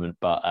year's tournament,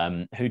 but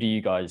who do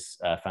you guys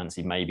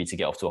fancy maybe to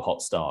get off to a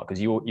hot start?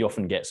 Because you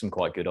often get some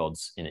quite good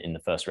odds in the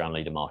first round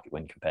leader market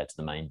when compared to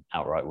the main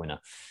outright winner.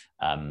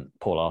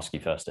 Paul, I'll ask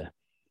you first here.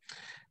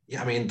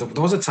 Yeah, I mean, there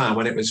was a time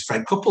when it was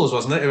Fred Couples,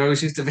 wasn't it? Who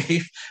always used to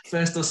be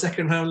first or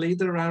second round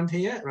leader around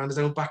here, around his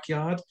own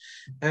backyard.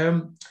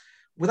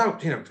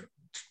 Without, you know,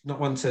 not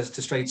one to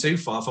stray too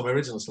far from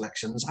original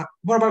selections.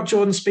 What about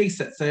Jordan Spieth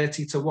at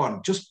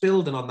 30-1? Just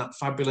building on that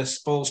fabulous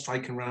ball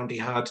striking round he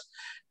had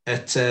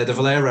at the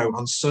Valero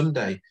on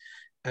Sunday.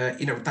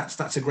 You know,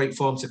 that's a great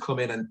form to come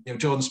in. And, you know,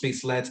 Jordan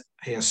Spieth's led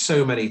here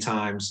so many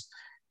times.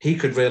 He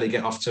could really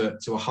get off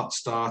to a hot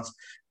start.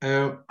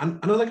 And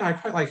another guy I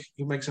quite like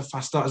who makes a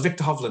fast start is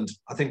Victor Hovland.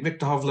 I think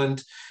Victor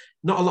Hovland,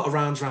 not a lot of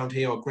rounds around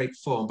here or great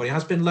form, but he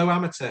has been low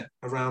amateur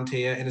around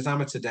here in his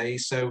amateur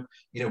days. So,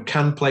 you know,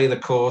 can play the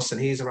course, and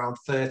he's around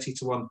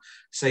 30-1,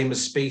 same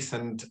as Spieth.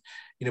 And,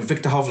 you know,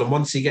 Victor Hovland,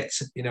 once he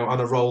gets, you know,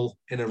 on a roll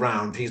in a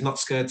round, he's not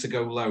scared to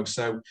go low.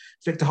 So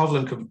Victor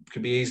Hovland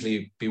could be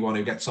easily be one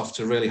who gets off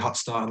to a really hot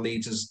start and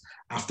leads us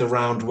after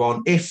round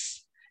one,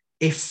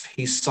 if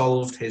he's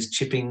solved his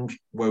chipping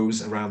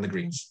woes around the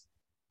greens.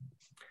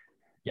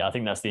 Yeah, I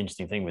think that's the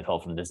interesting thing with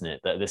Hovland, isn't it?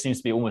 That there seems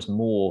to be almost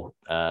more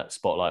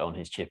spotlight on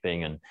his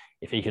chipping, and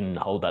if he can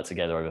hold that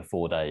together over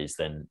 4 days,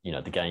 then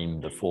the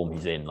game, the form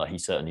he's in, like he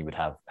certainly would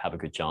have a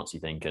good chance, you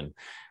think. And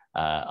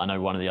I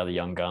know one of the other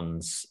young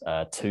guns,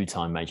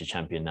 two-time major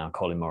champion now,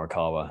 Colin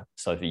Morikawa.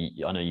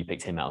 Sophie, I know you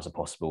picked him out as a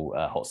possible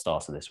hot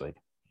starter this week.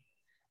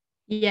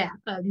 Yeah,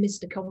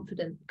 Mr.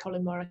 Confident,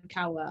 Colin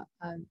Morikawa.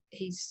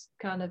 He's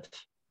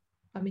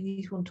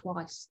he's won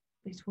twice.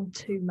 He's won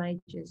 2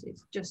 majors.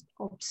 It's just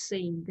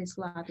obscene. This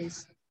lad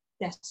is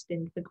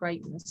destined for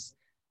greatness.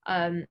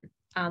 And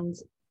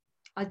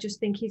I just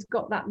think he's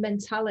got that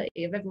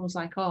mentality of everyone's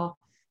like, oh,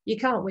 you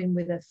can't win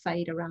with a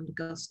fade around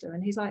Augusta.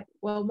 And he's like,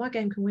 well, my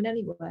game can win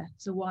anywhere,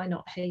 so why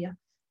not here?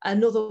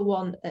 Another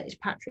one is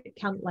Patrick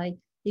Cantlay.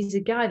 He's a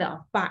guy that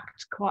I've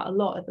backed quite a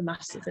lot at the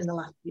Masters in the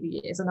last few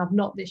years, and I've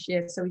not this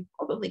year, so he's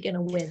probably going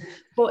to win.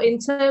 But in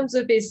terms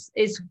of his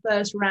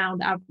first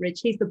round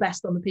average, he's the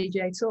best on the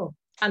PGA Tour.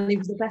 And he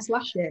was the best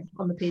last year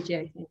on the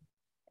PGA Tour.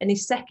 And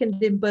he's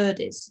second in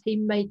birdies. He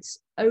makes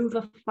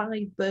over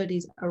 5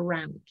 birdies a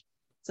round.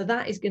 So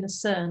that is going to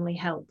certainly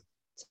help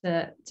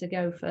to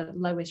go for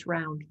lowest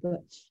round.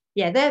 But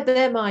yeah,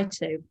 they're my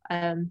 2.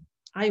 I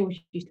always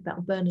used to bet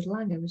on Bernard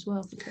Langer as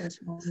well for first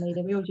round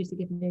leader. He always used to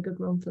give me a good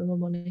run for my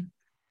money.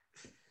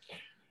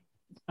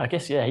 I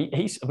guess, yeah,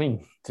 he's. I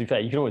mean, to be fair,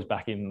 you can always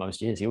back him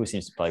most years. He always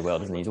seems to play well,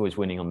 doesn't he? He's always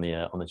winning on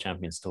the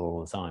Champions Tour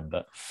all the time.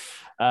 But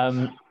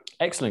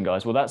excellent,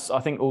 guys. Well, that's,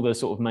 I think, all the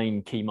sort of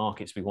main key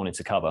markets we wanted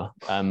to cover.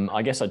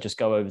 I guess I'd just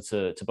go over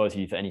to both of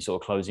you for any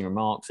sort of closing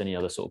remarks, any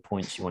other sort of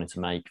points you wanted to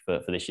make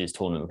for this year's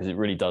tournament, because it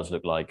really does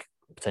look like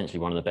potentially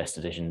one of the best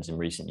editions in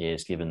recent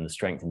years, given the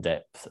strength and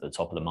depth at the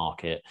top of the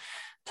market.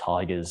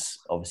 Tiger's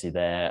obviously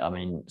there. I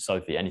mean,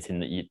 Sophie,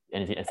 anything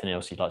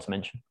else you'd like to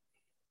mention?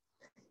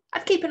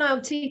 I'd keep an eye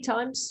on tee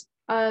times.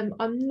 I'm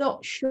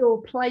not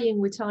sure playing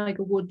with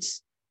Tiger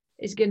Woods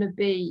is going to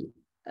be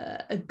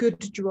a good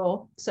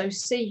draw. So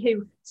see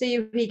who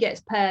he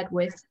gets paired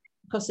with,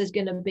 because there's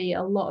going to be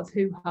a lot of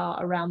hoo-ha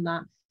around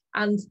that.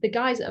 And the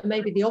guys that are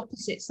maybe the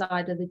opposite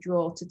side of the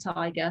draw to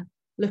Tiger,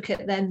 look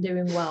at them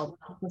doing well,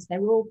 because they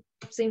all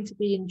seem to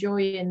be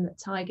enjoying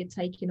Tiger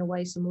taking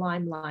away some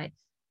limelight.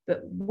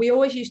 But we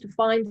always used to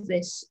find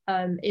this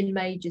in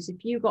majors.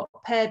 If you got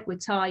paired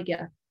with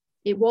Tiger,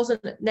 it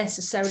wasn't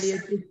necessarily a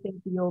good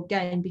thing for your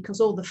game, because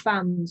all the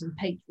fans and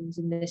patrons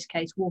in this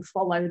case will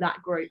follow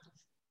that group,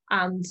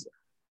 and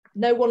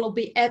no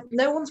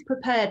one's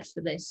prepared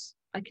for this.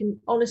 I can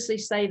honestly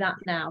say that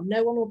now.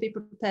 No one will be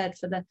prepared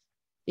for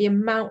the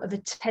amount of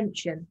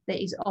attention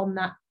that is on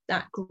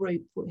that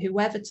group.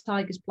 Whoever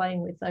Tiger's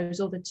playing with,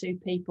 those other 2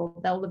 people,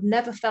 they'll have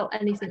never felt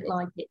anything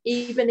like it,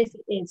 even if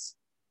it is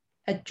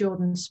a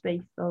Jordan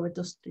Spieth or a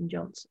Dustin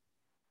Johnson.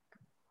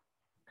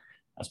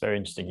 That's very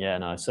interesting. Yeah,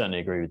 no, I certainly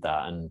agree with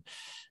that. And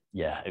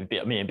yeah, it'd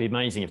be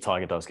amazing if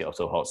Tiger does get off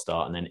to a hot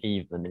start, and then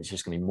it's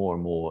just going to be more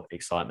and more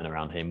excitement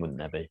around him, wouldn't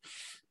there be?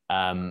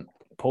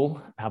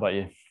 Paul, how about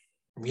you?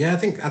 Yeah, I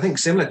think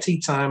similar. Tee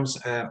times.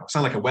 I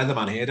sound like a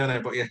weatherman here, don't I?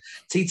 But yeah,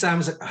 tee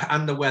times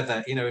and the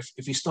weather.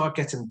 If you start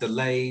getting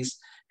delays,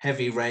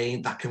 heavy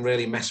rain, that can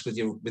really mess with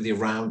your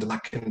round,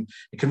 and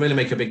it can really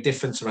make a big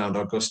difference around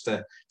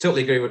Augusta.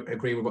 Totally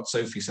agree with what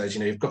Sophie says.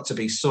 You've got to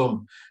be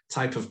some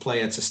type of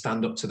player to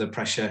stand up to the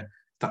pressure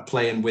that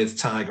playing with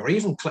Tiger, or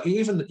even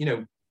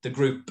the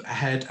group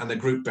ahead and the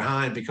group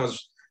behind,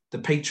 because the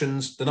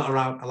patrons, they're not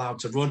allowed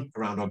to run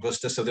around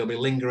Augusta, so they'll be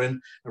lingering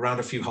around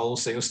a few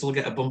holes, so you'll still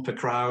get a bumper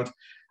crowd.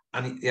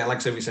 And yeah,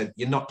 like Sophie said,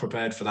 you're not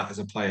prepared for that as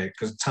a player,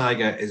 because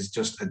Tiger is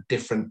just a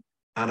different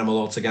animal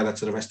altogether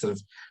to the rest of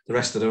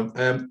them.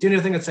 The only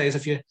thing I'd say is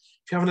if you're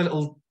having a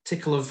little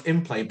tickle of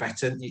in-play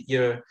betting,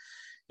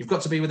 you've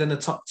got to be within the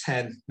top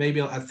 10.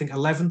 Maybe I think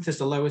 11th is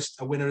the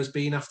lowest a winner has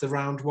been after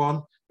round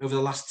 1 over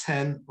the last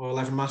 10 or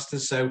 11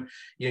 Masters. So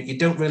you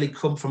don't really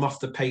come from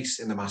off the pace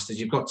in the Masters.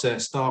 You've got to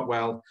start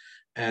well.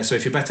 So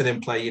if you're betting in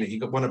play,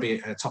 you want to be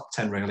a top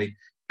 10 really.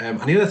 And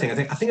the other thing, I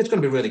think it's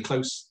going to be really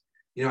close.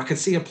 I can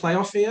see a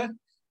playoff here,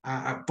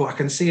 but I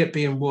can see it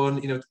being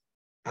won.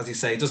 As you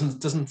say, it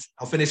doesn't.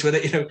 I'll finish with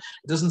it. It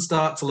doesn't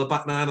start till the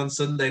back 9 on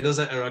Sunday, does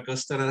it, or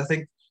Augusta? And I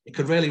think it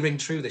could really ring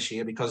true this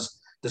year, because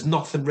there's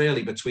nothing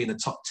really between the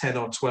top 10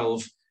 or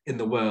 12 in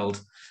the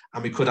world,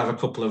 and we could have a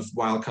couple of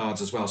wild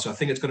cards as well. So I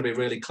think it's going to be a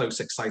really close,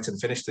 exciting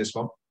finish to this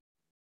one.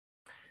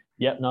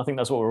 Yeah, no, I think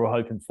that's what we're all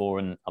hoping for.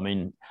 And I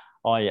mean,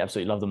 I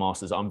absolutely love the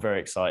Masters. I'm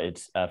very excited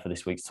for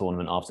this week's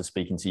tournament after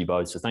speaking to you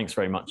both. So thanks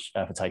very much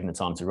for taking the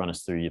time to run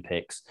us through your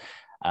picks.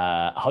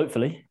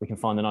 Hopefully we can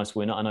find a nice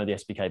winner. I know the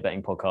SBK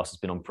betting podcast has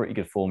been on pretty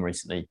good form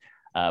recently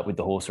with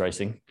the horse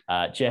racing.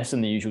 Jess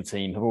and the usual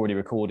team have already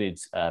recorded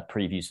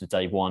previews for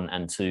day 1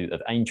 and 2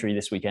 of Aintree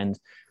this weekend.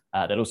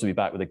 They'll also be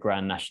back with a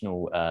Grand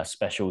National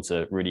special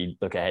to really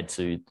look ahead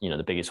to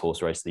the biggest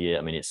horse race of the year.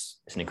 I mean, it's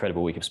an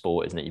incredible week of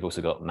sport, isn't it? You've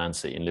also got Man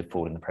City and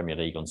Liverpool in the Premier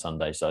League on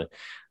Sunday, so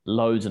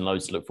loads and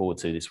loads to look forward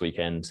to this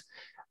weekend.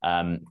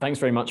 Thanks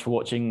very much for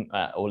watching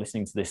or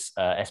listening to this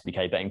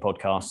SBK betting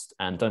podcast.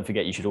 And don't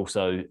forget, you should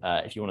also,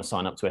 if you want to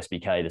sign up to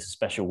SBK, there's a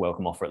special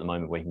welcome offer at the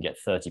moment where you can get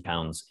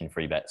 £30 in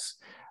free bets.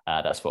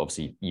 That's for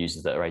obviously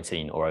users that are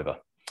 18 or over.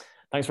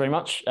 Thanks very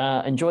much.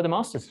 Enjoy the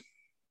Masters.